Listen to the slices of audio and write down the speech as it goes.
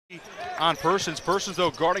On Persons,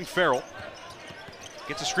 though guarding Farrell.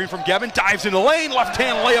 Gets a screen from Gevin, dives in the lane, left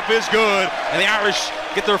hand layup is good, and the Irish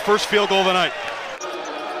get their first field goal of the night.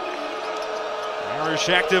 Irish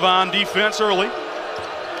active on defense early.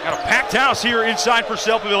 Got a packed house here inside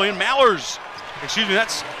Purcell Pavilion.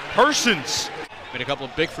 That's Persons. Made a couple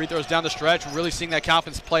of big free throws down the stretch, really seeing that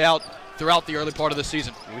confidence play out throughout the early part of the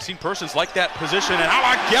season. And we've seen Persons like that position, and how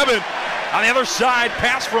about Gevin? On the other side,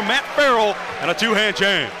 pass from Matt Farrell, and a two-hand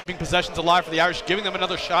jam. Keeping possessions alive for the Irish, giving them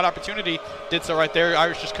another shot opportunity. Did so right there.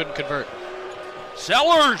 Irish just couldn't convert.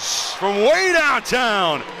 Sellers from way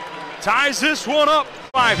downtown ties this one up.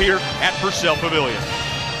 5 here at Purcell Pavilion.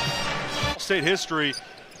 Ball State history,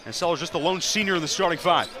 and Sellers just a lone senior in the starting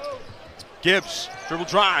 5. Gibbs, dribble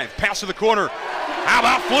drive, pass to the corner. How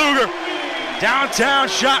about Pfluger? Downtown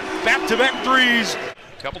shot, back-to-back threes.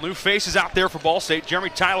 Couple new faces out there for Ball State.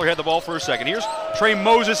 Jeremy Tyler had the ball for a second. Here's Trey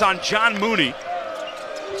Moses on John Mooney.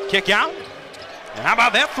 Kick out. And how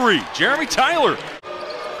about that three? Jeremy Tyler.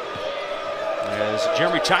 As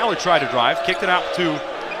Jeremy Tyler tried to drive, kicked it out to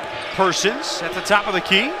Persons at the top of the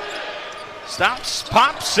key. Stops,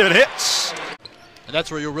 pops, and hits. And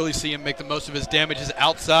that's where you'll really see him make the most of his damage is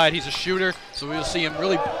outside. He's a shooter, so we'll see him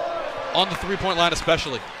really on the three-point line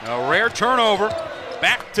especially. A rare turnover.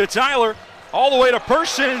 Back to Tyler. All the way to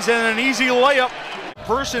Persons and an easy layup.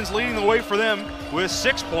 Persons leading the way for them with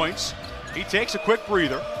 6 points. He takes a quick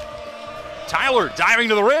breather. Tyler diving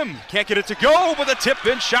to the rim. Can't get it to go, but the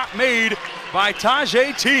tip-in shot made by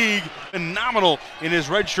Tajay Teague. Phenomenal in his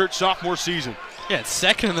redshirt sophomore season. Yeah, it's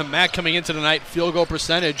second in the MAC coming into tonight, field goal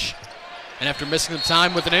percentage. And after missing some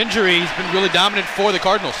time with an injury, he's been really dominant for the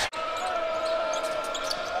Cardinals.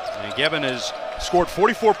 And Gevin has scored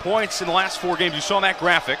 44 points in the last 4 games. You saw that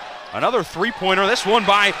graphic. Another three-pointer, this one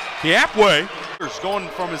by Kiapway. Going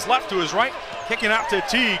from his left to his right, kicking out to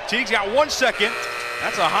Teague. Teague's got 1 second.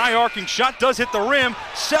 That's a high arcing shot, does hit the rim.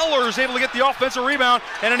 Sellers able to get the offensive rebound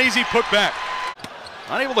and an easy putback.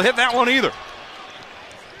 Unable to hit that one either.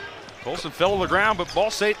 Colson fell to the ground, but Ball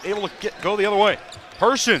State able to go the other way.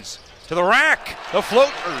 Persons to the rack. The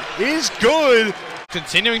floater is good.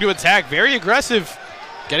 Continuing to attack, very aggressive,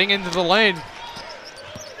 getting into the lane.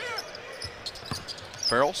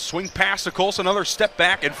 Farrell, swing pass to Colson, another step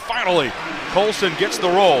back, and finally, Colson gets the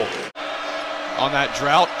roll. On that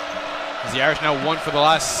drought, as the Irish now won for the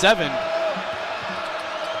last 7.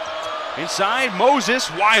 Inside,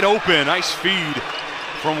 Moses, wide open. Nice feed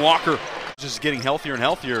from Walker. Just getting healthier and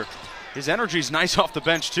healthier. His energy's nice off the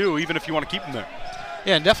bench, too, even if you want to keep him there.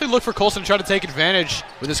 Yeah, and definitely look for Colson to try to take advantage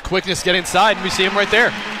with his quickness, get inside, and we see him right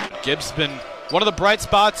there. Gibbs has been one of the bright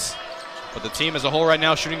spots. But the team as a whole right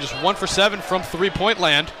now shooting just 1 for 7 from three-point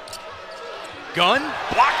land. Gun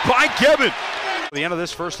blocked by Gevin. At the end of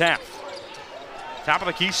this first half. Top of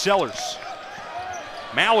the key, Sellers.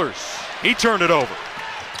 Mallers, he turned it over.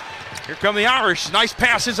 Here come the Irish. Nice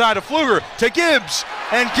pass inside to Pfluger to Gibbs.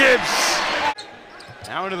 And Gibbs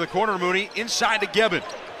now into the corner, Mooney, inside to Gevin.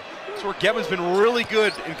 That's where Gevin's been really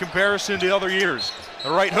good in comparison to other years.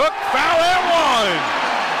 The right hook, foul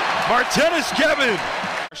and 1. Martinez Gevin.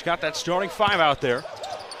 Got that starting 5 out there.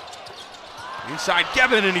 Inside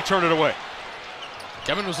Gevin, and he turned it away.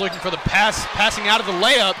 Gevin was looking for the pass, passing out of the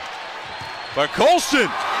layup. But Colson,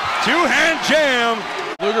 two-hand jam.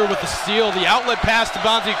 Pfluger with the steal, the outlet pass to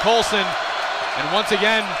Bonzi Colson. And once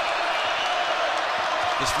again,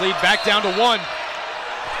 this lead back down to 1.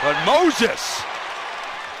 But Moses.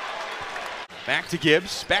 Back to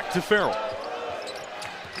Gibbs, back to Farrell.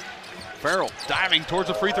 Farrell diving towards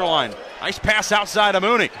the free throw line. Nice pass outside of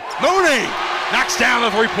Mooney. Mooney knocks down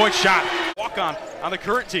the three-point shot. Walk on the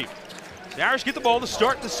current team. The Irish get the ball to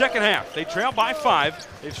start the second half. They trail by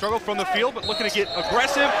 5. They've struggled from the field, but looking to get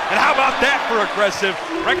aggressive. And how about that for aggressive?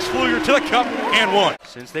 Rex Pfluger to the cup and 1.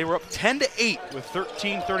 Since they were up 10-8 with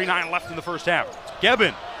 13:39 left in the first half.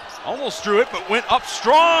 Gevin almost drew it, but went up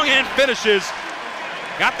strong and finishes.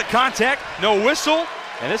 Got the contact, no whistle.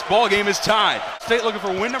 And this ball game is tied. State looking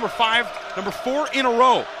for win number 4 in a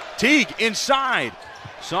row. Teague inside.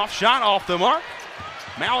 Soft shot off the mark.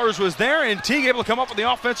 Mallers was there, and Teague able to come up with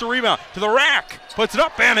the offensive rebound. To the rack. Puts it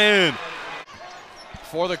up and in.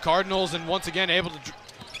 For the Cardinals, and once again able to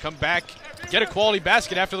come back, get a quality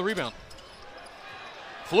basket after the rebound.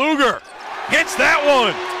 Pfluger hits that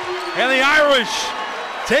one. And the Irish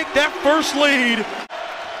take that first lead.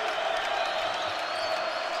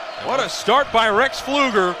 What a start by Rex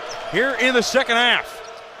Pfluger here in the second half.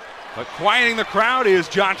 But quieting the crowd is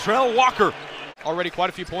Jontrell Walker. Already quite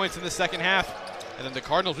a few points in the second half. And then the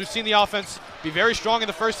Cardinals, we've seen the offense be very strong in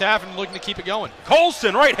the first half and looking to keep it going.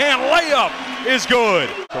 Colson, right hand layup is good.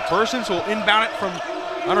 So Persons will inbound it from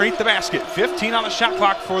underneath the basket. 15 on the shot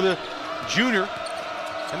clock for the junior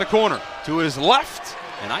in the corner. To his left,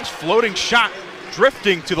 a nice floating shot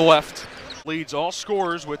drifting to the left. Leads all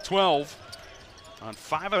scorers with 12 on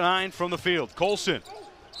 5 of 9 from the field. Colson,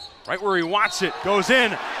 right where he wants it, goes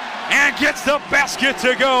in and gets the basket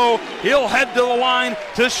to go. He'll head to the line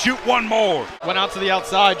to shoot one more. Went out to the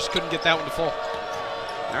outside, just couldn't get that one to fall.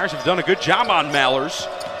 Irish have done a good job on Mallers.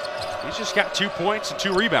 He's just got 2 points and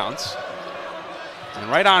 2 rebounds. And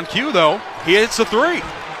right on cue, though, he hits a three.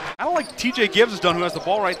 I don't like TJ Gibbs has done, who has the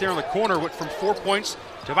ball right there in the corner, went from 4 points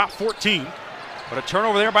to about 14. But a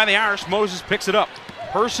turnover there by the Irish. Moses picks it up.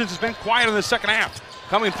 Persons has been quiet in the second half.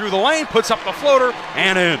 Coming through the lane, puts up the floater,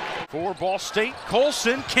 and in. For Ball State,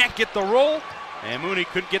 Colson can't get the roll, and Mooney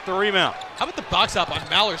couldn't get the rebound. How about the box out on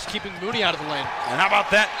Mallers, keeping Mooney out of the lane? And how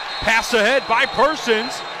about that pass ahead by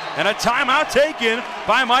Persons, and a timeout taken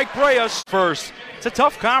by Mike Breas. First, it's a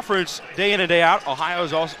tough conference day in and day out.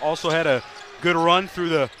 Ohio's also had a good run through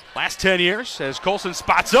the last 10 years as Colson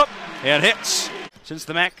spots up and hits. Since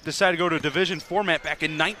the MAC decided to go to a division format back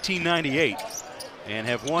in 1998 and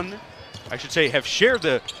have shared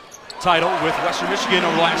the title with Western Michigan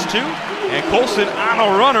over the last 2. And Colson on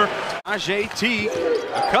a runner. Ajay Teague,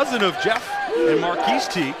 a cousin of Jeff and Marquise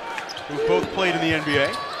Teague, who both played in the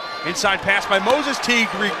NBA. Inside pass by Moses. Teague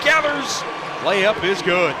regathers. Layup is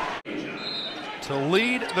good. To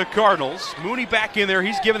lead the Cardinals. Mooney back in there.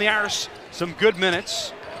 He's given the Irish some good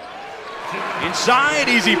minutes. Inside,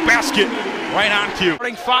 easy basket. Right on cue.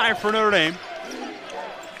 Starting 5 for Notre Dame.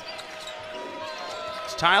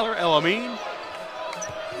 It's Tyler, El-Amin,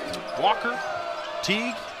 Walker,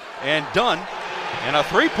 Teague, and Dunn. And a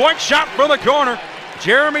 3-point shot from the corner.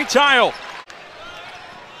 Jeremy Tile.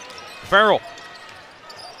 Farrell.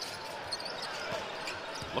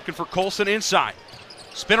 Looking for Colson inside.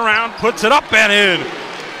 Spin around, puts it up and in.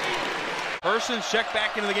 Persons check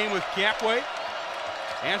back into the game with Capway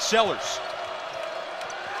and Sellers.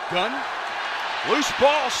 Gunn. Loose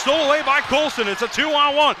ball stolen away by Colson. It's a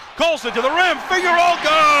 2-on-1. Colson to the rim. Finger roll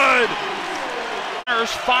good. Irish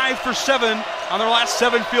 5 for 7 on their last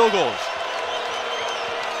 7 field goals.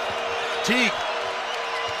 Teague.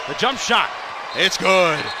 The jump shot. It's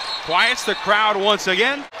good. Quiets the crowd once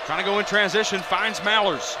again. Trying to go in transition. Finds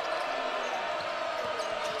Mallers.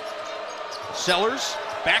 Sellers.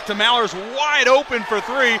 Back to Mallers. Wide open for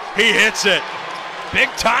 3. He hits it. Big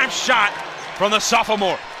time shot from the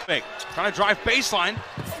sophomore. Trying to drive baseline.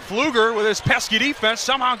 Pfluger with his pesky defense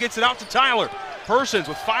somehow gets it out to Tyler. Persons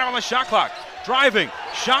with 5 on the shot clock. Driving.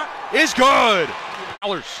 Shot is good.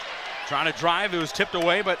 Mallers trying to drive. It was tipped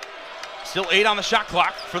away, but still 8 on the shot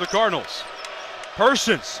clock for the Cardinals.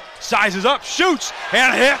 Persons sizes up, shoots,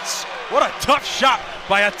 and hits. What a tough shot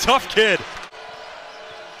by a tough kid.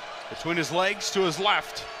 Between his legs to his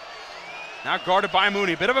left. Now guarded by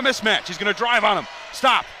Mooney. Bit of a mismatch. He's going to drive on him.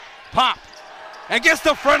 Stop. Pop. And gets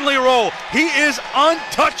the friendly roll. He is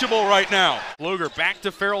untouchable right now. Pfluger back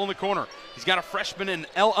to Farrell in the corner. He's got a freshman in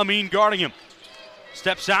El-Amin guarding him.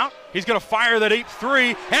 Steps out. He's going to fire that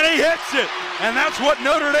 8-3, and he hits it. And that's what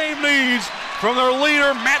Notre Dame needs from their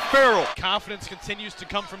leader, Matt Farrell. Confidence continues to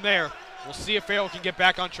come from there. We'll see if Farrell can get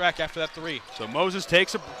back on track after that 3. So Moses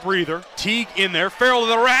takes a breather. Teague in there. Farrell to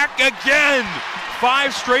the rack again.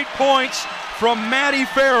 5 straight points from Matty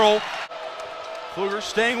Farrell. Pfluger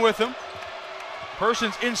staying with him.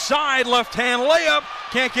 Persons inside, left-hand layup.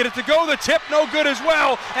 Can't get it to go. The tip no good as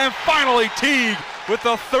well. And finally, Teague, with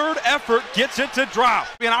the 3rd effort, gets it to drop.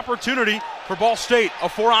 An opportunity for Ball State, a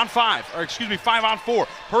 5-on-4.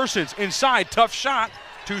 Persons inside, tough shot.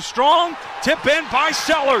 Too strong. Tip in by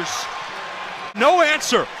Sellers. No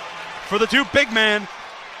answer for the 2 big men.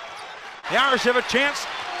 The Irish have a chance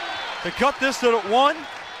to cut this at 1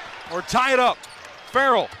 or tie it up.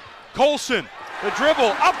 Farrell, Colson, the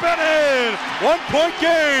dribble, up and in. 1-point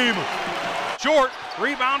game. Short,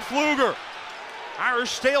 rebound Pfluger.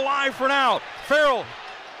 Irish stay alive for now. Farrell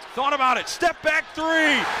thought about it. Step back 3.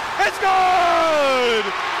 It's good.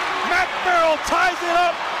 Matt Farrell ties it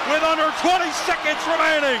up with under 20 seconds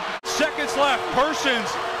remaining. Seconds left. Persons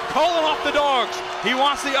calling off the dogs. He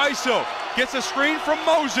wants the ISO. Gets a screen from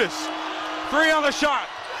Moses. 3 on the shot.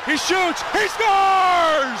 He shoots. He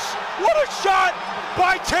scores. What a shot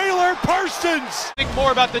by Taylor Persons. Think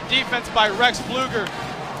more about the defense by Rex Pfluger.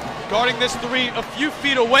 Guarding this 3 a few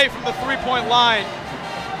feet away from the 3-point line.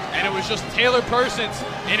 And it was just Taylor Persons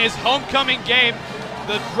in his homecoming game,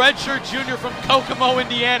 the redshirt junior from Kokomo,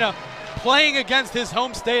 Indiana, playing against his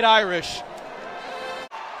home state Irish.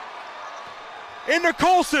 Into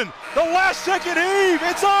Colson, the last second heave,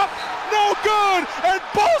 it's up, no good, and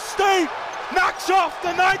Ball State knocks off the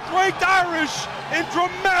 9th-ranked Irish in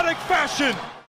dramatic fashion.